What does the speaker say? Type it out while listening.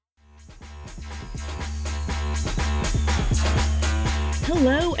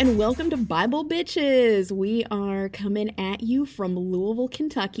Hello and welcome to Bible Bitches. We are coming at you from Louisville,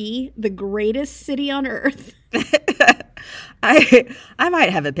 Kentucky, the greatest city on earth. I might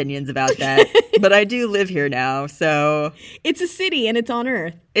have opinions about that, but I do live here now, so It's a city and it's on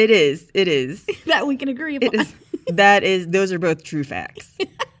earth. it is. That we can agree upon. Those are both true facts.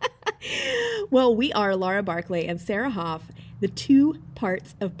 Well, we are Laura Barclay and Sarah Hoff, the two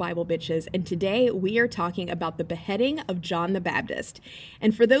parts of Bible Bitches, and today we are talking about the beheading of John the Baptist.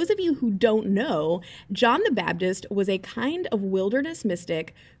 And for those of you who don't know, John the Baptist was a kind of wilderness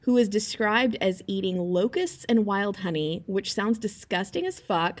mystic who is described as eating locusts and wild honey, which sounds disgusting as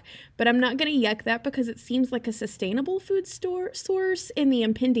fuck, but I'm not going to yuck that because it seems like a sustainable food source in the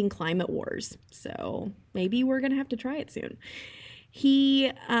impending climate wars. So maybe we're going to have to try it soon.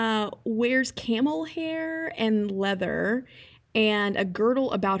 He wears camel hair and leather and a girdle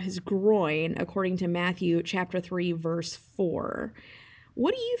about his groin, according to Matthew chapter 3, verse 4.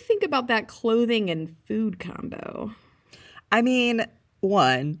 What do you think about that clothing and food combo? I mean,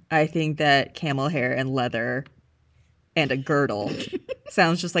 one, I think that camel hair and leather and a girdle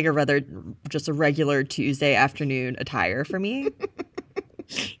sounds just like a regular Tuesday afternoon attire for me.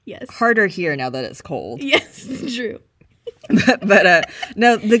 Yes. Harder here now that it's cold. Yes, true. But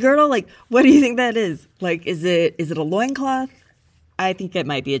no, the girdle, like, what do you think that is? Like, is it a loincloth? I think it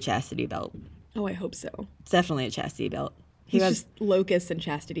might be a chastity belt. Oh, I hope so. It's definitely a chastity belt. He's just locusts and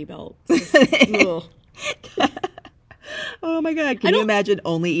chastity belt. Ugh. Oh my God. Can you imagine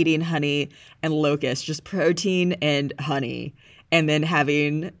only eating honey and locusts, just protein and honey, and then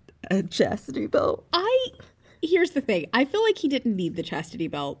having a chastity belt? Here's the thing. I feel like he didn't need the chastity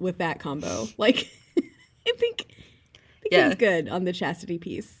belt with that combo. Like, I think he was good on the chastity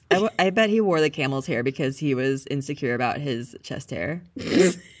piece. I bet he wore the camel's hair because he was insecure about his chest hair.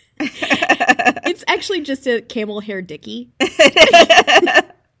 It's actually just a camel hair dickie. That's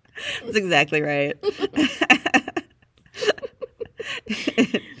exactly right.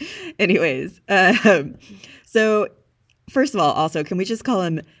 Anyways, so first of all, also, can we just call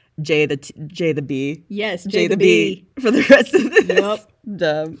him Jay the Bee? Yes, Jay the Bee for the rest of this. Yep.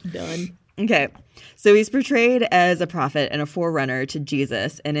 Done. Okay. So he's portrayed as a prophet and a forerunner to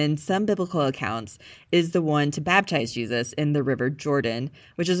Jesus, and in some biblical accounts is the one to baptize Jesus in the River Jordan,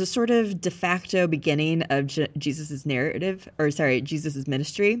 which is a sort of de facto beginning of Jesus'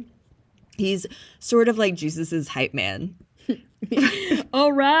 ministry. He's sort of like Jesus' hype man.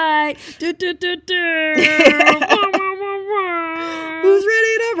 All right. Who's ready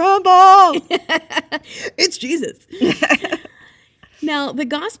to rumble? It's Jesus. Now, the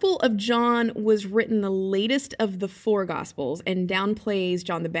Gospel of John was written the latest of the four Gospels and downplays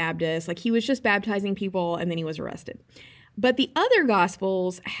John the Baptist, like he was just baptizing people and then he was arrested. But the other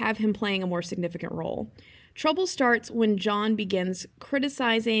Gospels have him playing a more significant role. Trouble starts when John begins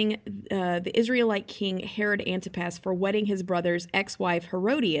criticizing the Israelite king Herod Antipas for wedding his brother's ex-wife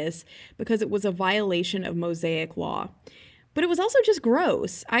Herodias because it was a violation of Mosaic law. But it was also just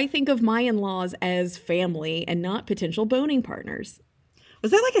gross. I think of my in-laws as family and not potential boning partners. Was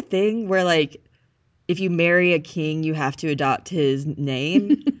that like a thing where, like, if you marry a king, you have to adopt his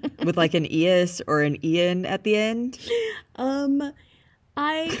name with like an Eus or an Ian at the end?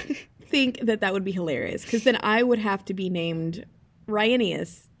 I think that would be hilarious because then I would have to be named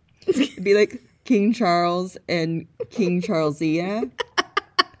Ryanius. It'd be like King Charles and King Charlesia.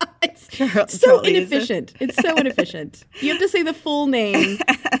 It's so inefficient. It's so inefficient. You have to say the full name.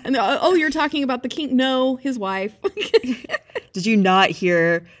 And you're talking about the king. No, his wife. Did you not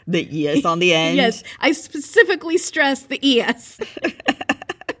hear the ES on the end? Yes, I specifically stressed the ES.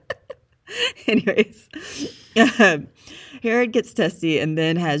 Anyways, Herod gets testy and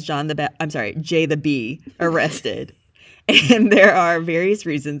then has Jay the Bee arrested. And there are various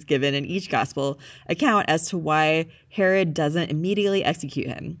reasons given in each gospel account as to why Herod doesn't immediately execute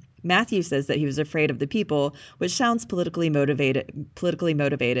him. Matthew says that he was afraid of the people, which sounds politically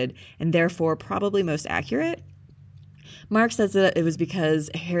motivated, and therefore probably most accurate. Mark says that it was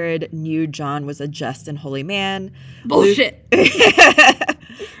because Herod knew John was a just and holy man. Bullshit. I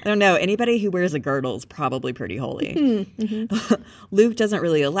don't know. Anybody who wears a girdle is probably pretty holy. Mm-hmm. Luke doesn't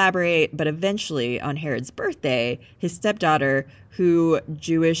really elaborate, but eventually on Herod's birthday, his stepdaughter, who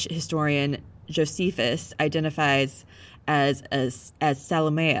Jewish historian Josephus identifies as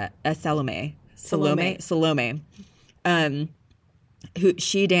Salome, who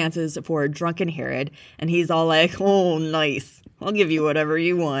she dances for drunken Herod, and he's all like, "Oh, nice. I'll give you whatever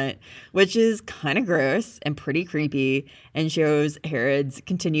you want," which is kind of gross and pretty creepy and shows Herod's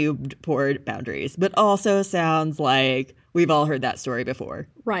continued poor boundaries, but also sounds like we've all heard that story before.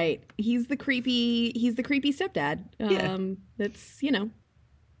 Right. He's the creepy stepdad. Yeah. That's,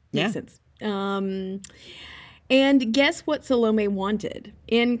 Makes sense. And guess what Salome wanted?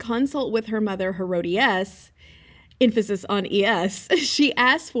 In consult with her mother Herodias, emphasis on ES, she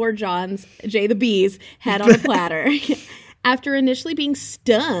asked for J the B's head on a platter. After initially being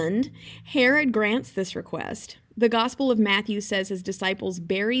stunned, Herod grants this request. The Gospel of Matthew says his disciples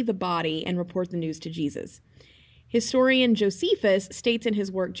bury the body and report the news to Jesus. Historian Josephus states in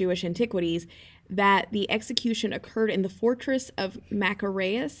his work Jewish Antiquities that the execution occurred in the fortress of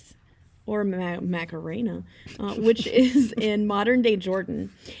Machaerus, or Macarena, which is in modern-day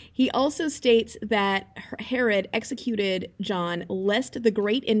Jordan. He also states that Herod executed John lest the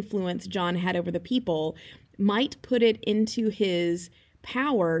great influence John had over the people might put it into his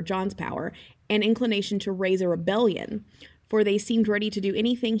power, John's power, and inclination to raise a rebellion, for they seemed ready to do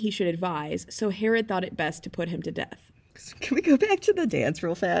anything he should advise, so Herod thought it best to put him to death. Can we go back to the dance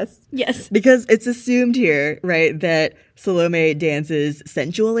real fast? Yes. Because it's assumed here, right, that Salome dances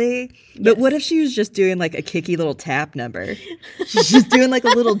sensually. But what if she was just doing like a kicky little tap number? She's just doing like a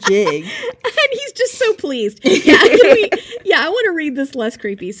little jig. And he's just so pleased. I want to read this less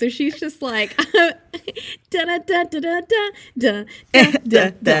creepy. So she's just like da da da da da da da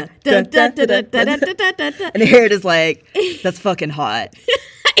da da da da da da da. And Herod is like, that's fucking hot.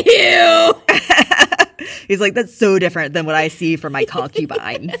 Ew. He's like, that's so different than what I see from my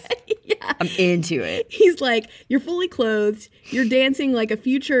concubines. Yeah. I'm into it. He's like, you're fully clothed. You're dancing like a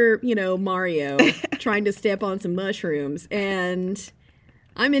future, Mario trying to step on some mushrooms. And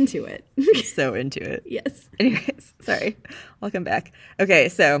I'm into it. So into it. Yes. Anyways, sorry. Welcome back. Okay,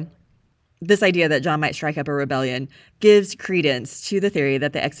 so this idea that John might strike up a rebellion gives credence to the theory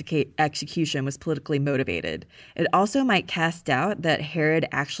that the execution was politically motivated. It also might cast doubt that Herod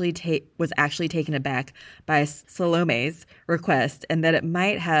was actually taken aback by Salome's request and that it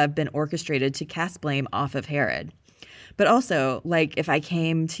might have been orchestrated to cast blame off of Herod. But also, like, if I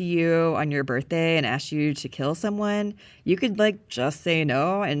came to you on your birthday and asked you to kill someone, you could, like, just say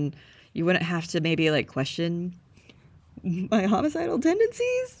no and you wouldn't have to maybe, like, question my homicidal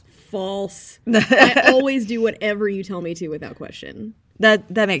tendencies. False. I always do whatever you tell me to without question.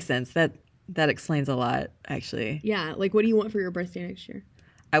 That makes sense. That explains a lot, actually. Yeah. Like, what do you want for your birthday next year?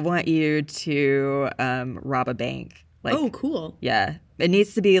 I want you to rob a bank. Like, oh, cool. Yeah. It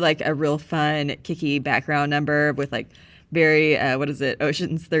needs to be like a real fun, kicky background number with like very,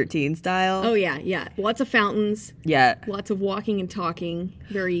 Ocean's 13 style. Oh, yeah. Yeah. Lots of fountains. Yeah. Lots of walking and talking.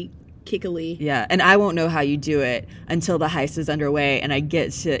 Very kickily. Yeah, and I won't know how you do it until the heist is underway and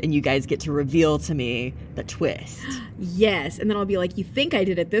you guys get to reveal to me the twist. Yes, and then I'll be like, you think I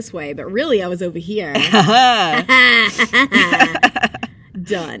did it this way, but really I was over here.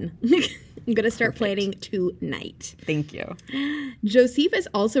 Done. I'm going to start planning tonight. Thank you. Josephus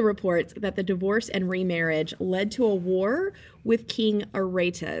also reports that the divorce and remarriage led to a war with King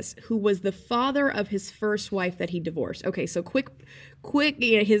Aretas, who was the father of his first wife that he divorced. Okay, so quick,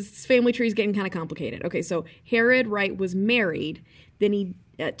 his family tree is getting kind of complicated. Okay, so Herod, right, was married then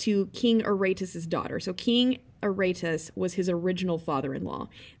to King Aretas' daughter. So King Aretas was his original father-in-law.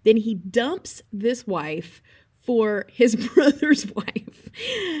 Then he dumps this wife for his brother's wife,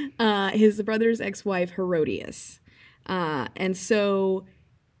 his brother's ex-wife, Herodias. And so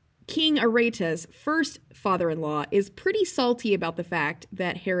King Aretas' first father-in-law is pretty salty about the fact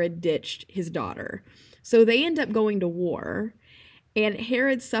that Herod ditched his daughter. So they end up going to war, and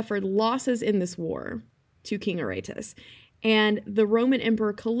Herod suffered losses in this war to King Aretas. And the Roman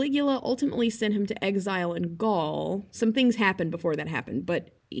Emperor Caligula ultimately sent him to exile in Gaul. Some things happened before that happened,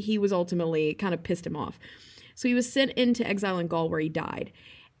 but he was ultimately kind of pissed him off. So he was sent into exile in Gaul where he died.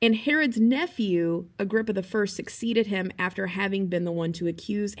 And Herod's nephew, Agrippa I, succeeded him after having been the one to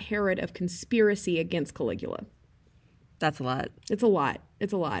accuse Herod of conspiracy against Caligula. That's a lot. It's a lot.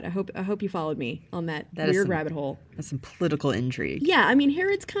 It's a lot. I hope you followed me on that weird rabbit hole. That's some political intrigue. Yeah, I mean,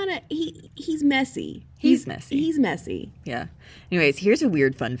 Herod's kind of, he's messy. He's messy. He's messy. Yeah. Anyways, here's a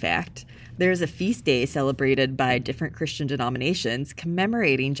weird fun fact. There's a feast day celebrated by different Christian denominations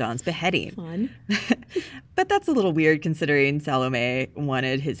commemorating John's beheading. Fun. But that's a little weird considering Salome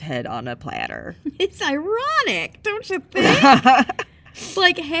wanted his head on a platter. It's ironic, don't you think?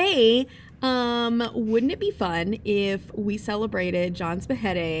 Like, hey, wouldn't it be fun if we celebrated John's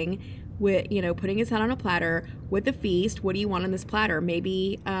beheading with, putting his head on a platter with a feast? What do you want on this platter?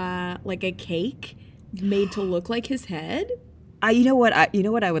 Maybe like a cake made to look like his head? You know what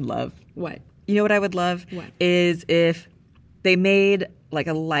I would love? What? You know what I would love? What? Is if they made like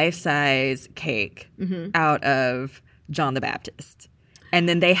a life-size cake out of John the Baptist. And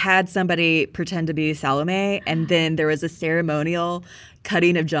then they had somebody pretend to be Salome, and then there was a ceremonial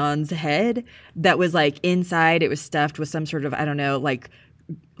cutting of John's head that was like inside it was stuffed with some sort of, I don't know, like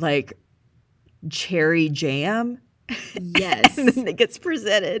like cherry jam. Yes. And then it gets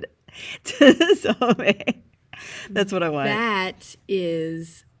presented to Salome. That's what I want. That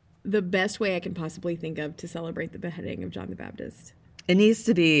is the best way I can possibly think of to celebrate the beheading of John the Baptist. It needs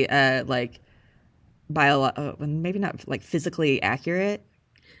to be like maybe not like physically accurate.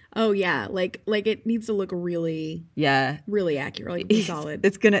 Oh yeah, like it needs to look really accurate, like solid.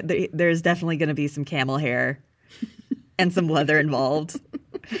 It's there's definitely gonna be some camel hair and some leather involved.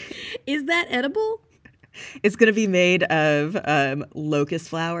 Is that edible? It's gonna be made of locust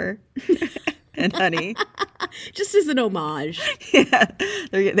flour and honey. Just as an homage. Yeah,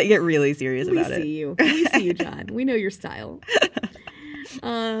 they get really serious about it. We see you, John. We know your style.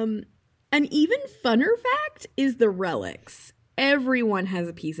 An even funner fact is the relics. Everyone has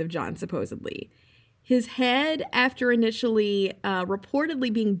a piece of John, supposedly. His head, after initially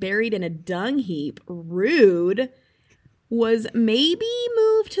reportedly being buried in a dung heap, rude, was maybe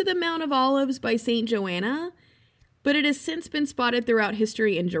moved to the Mount of Olives by St. Joanna, but it has since been spotted throughout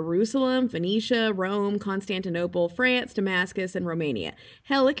history in Jerusalem, Phoenicia, Rome, Constantinople, France, Damascus, and Romania.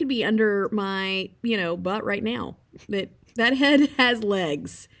 Hell, it could be under my, butt right now. That head has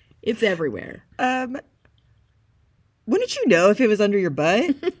legs. It's everywhere. Wouldn't you know if it was under your butt?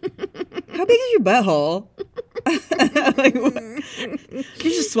 How big is your butthole? Like, you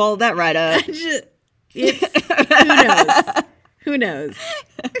just swallowed that right up. Who knows?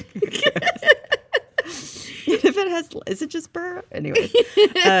 If it has, is it just burr? Anyway,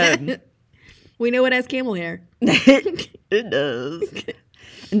 we know it has camel hair. It does.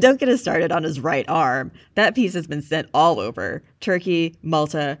 And don't get us started on his right arm. That piece has been sent all over Turkey,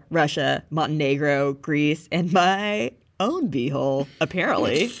 Malta, Russia, Montenegro, Greece, and my own beehole,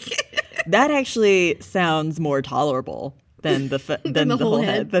 apparently. That actually sounds more tolerable than the whole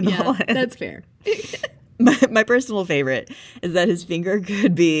head. Than the whole head. That's fair. My personal favorite is that his finger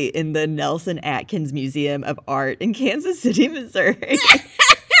could be in the Nelson Atkins Museum of Art in Kansas City, Missouri.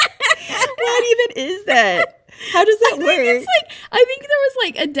 What even is that? How does that work? I think there was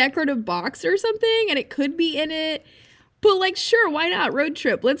like a decorative box or something, and it could be in it. But like, sure, why not? Road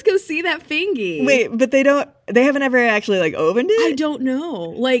trip. Let's go see that fingy. Wait, but they haven't ever actually like opened it? I don't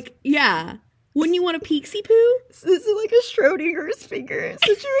know. Like, yeah. Wouldn't you want a peeksy poo? This is like a Schrodinger's finger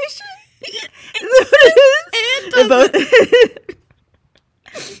situation.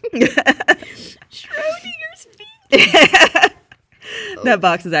 Schrodinger's finger. That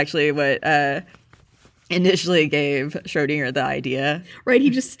box is actually what initially gave Schrodinger the idea. Right, he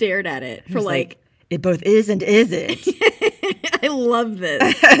just stared at it for like it both is and isn't. I love this.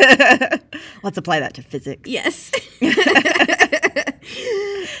 Let's apply that to physics. Yes.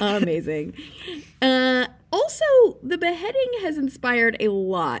 Amazing. Also, the beheading has inspired a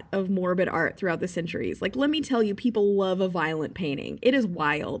lot of morbid art throughout the centuries. Like, let me tell you, people love a violent painting. It is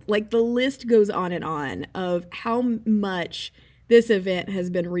wild. Like, the list goes on and on of how much this event has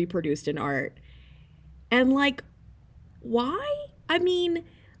been reproduced in art. And, like, why? I mean,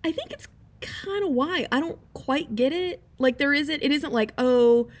 I think it's kind of why. I don't quite get it. Like, it isn't like,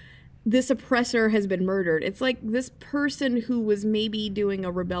 oh, this oppressor has been murdered. It's like this person who was maybe doing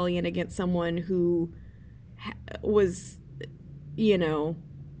a rebellion against someone who was,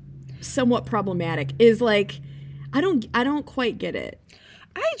 somewhat problematic is like, I don't quite get it.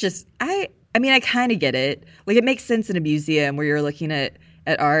 I mean, I kind of get it. Like, it makes sense in a museum where you're looking at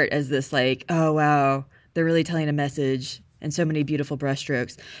art as this like, oh, wow, they're really telling a message and so many beautiful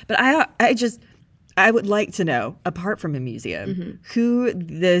brushstrokes. But I would like to know, apart from a museum, who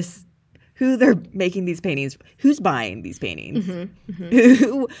they're making these paintings, who's buying these paintings,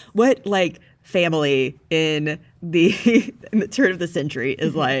 what like family in the turn of the century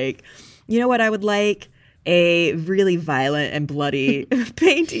is like, you know what, I would like a really violent and bloody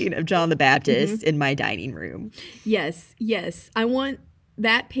painting of John the Baptist in my dining room. Yes. I want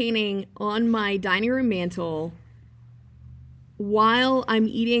that painting on my dining room mantle while I'm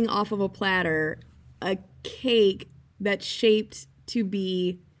eating off of a platter a cake that's shaped to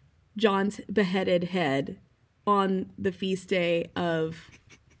be John's beheaded head on the feast day of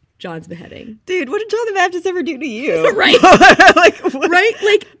John's beheading. Dude, what did John the Baptist ever do to you? Right. Right?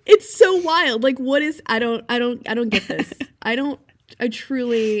 Like, it's so wild. Like, what is, I don't get this. I am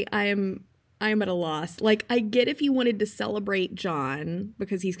at a loss. Like, I get if you wanted to celebrate John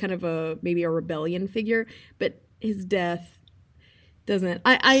because he's kind of maybe a rebellion figure, but his death doesn't.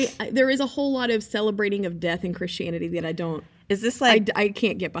 There is a whole lot of celebrating of death in Christianity that I don't. Is this like I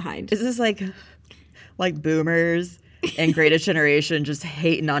can't get behind? Is this like boomers and Greatest Generation just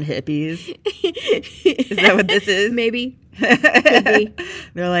hating on hippies? Is that what this is? Maybe. Could be.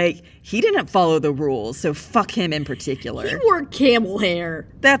 They're like, he didn't follow the rules, so fuck him in particular. He wore camel hair.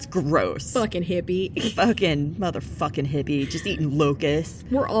 That's gross. Fucking hippie. Fucking motherfucking hippie, just eating locusts.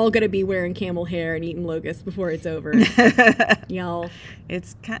 We're all gonna be wearing camel hair and eating locusts before it's over. Y'all.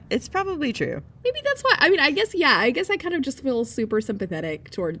 It's probably true. Maybe that's why. I mean, I guess I kind of just feel super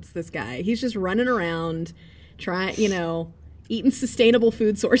sympathetic towards this guy. He's just running around, eating sustainable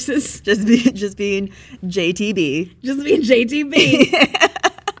food sources. Just being JTB. Just being JTB.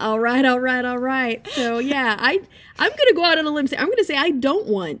 All right. So yeah, I'm gonna go out on a limb. I'm gonna say I don't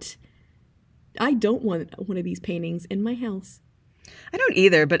want one of these paintings in my house. I don't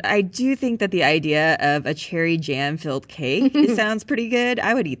either, but I do think that the idea of a cherry jam filled cake sounds pretty good.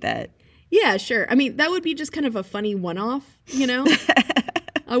 I would eat that. Yeah, sure. I mean, that would be just kind of a funny one-off,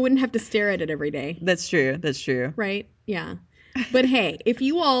 I wouldn't have to stare at it every day. That's true. Right? Yeah. But hey, if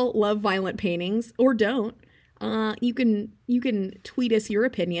you all love violent paintings or don't, you can tweet us your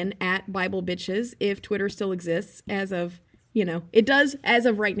opinion at Bible Bitches if Twitter still exists as of, it does as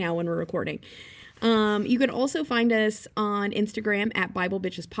of right now when we're recording. You can also find us on Instagram at Bible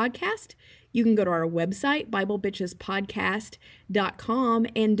Bitches Podcast. You can go to our website, BibleBitchesPodcast.com,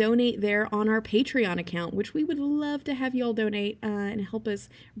 and donate there on our Patreon account, which we would love to have you all donate and help us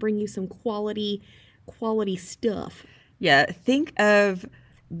bring you some quality stuff. Yeah, think of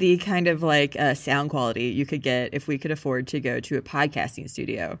the kind of like sound quality you could get if we could afford to go to a podcasting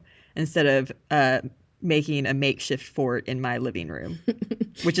studio instead of making a makeshift fort in my living room,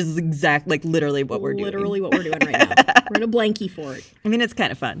 which is literally what we're doing. Literally what we're doing right now. We're in a blankie fort. I mean, it's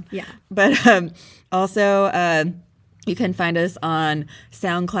kind of fun. Yeah. But also, you can find us on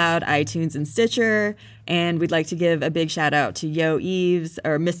SoundCloud, iTunes, and Stitcher. And we'd like to give a big shout out to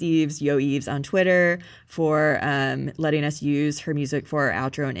Miss Eves, Yo Eves on Twitter for letting us use her music for our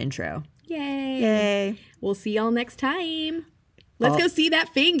outro and intro. Yay. We'll see y'all next time. Let's go see that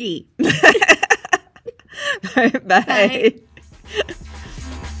fingy. Bye.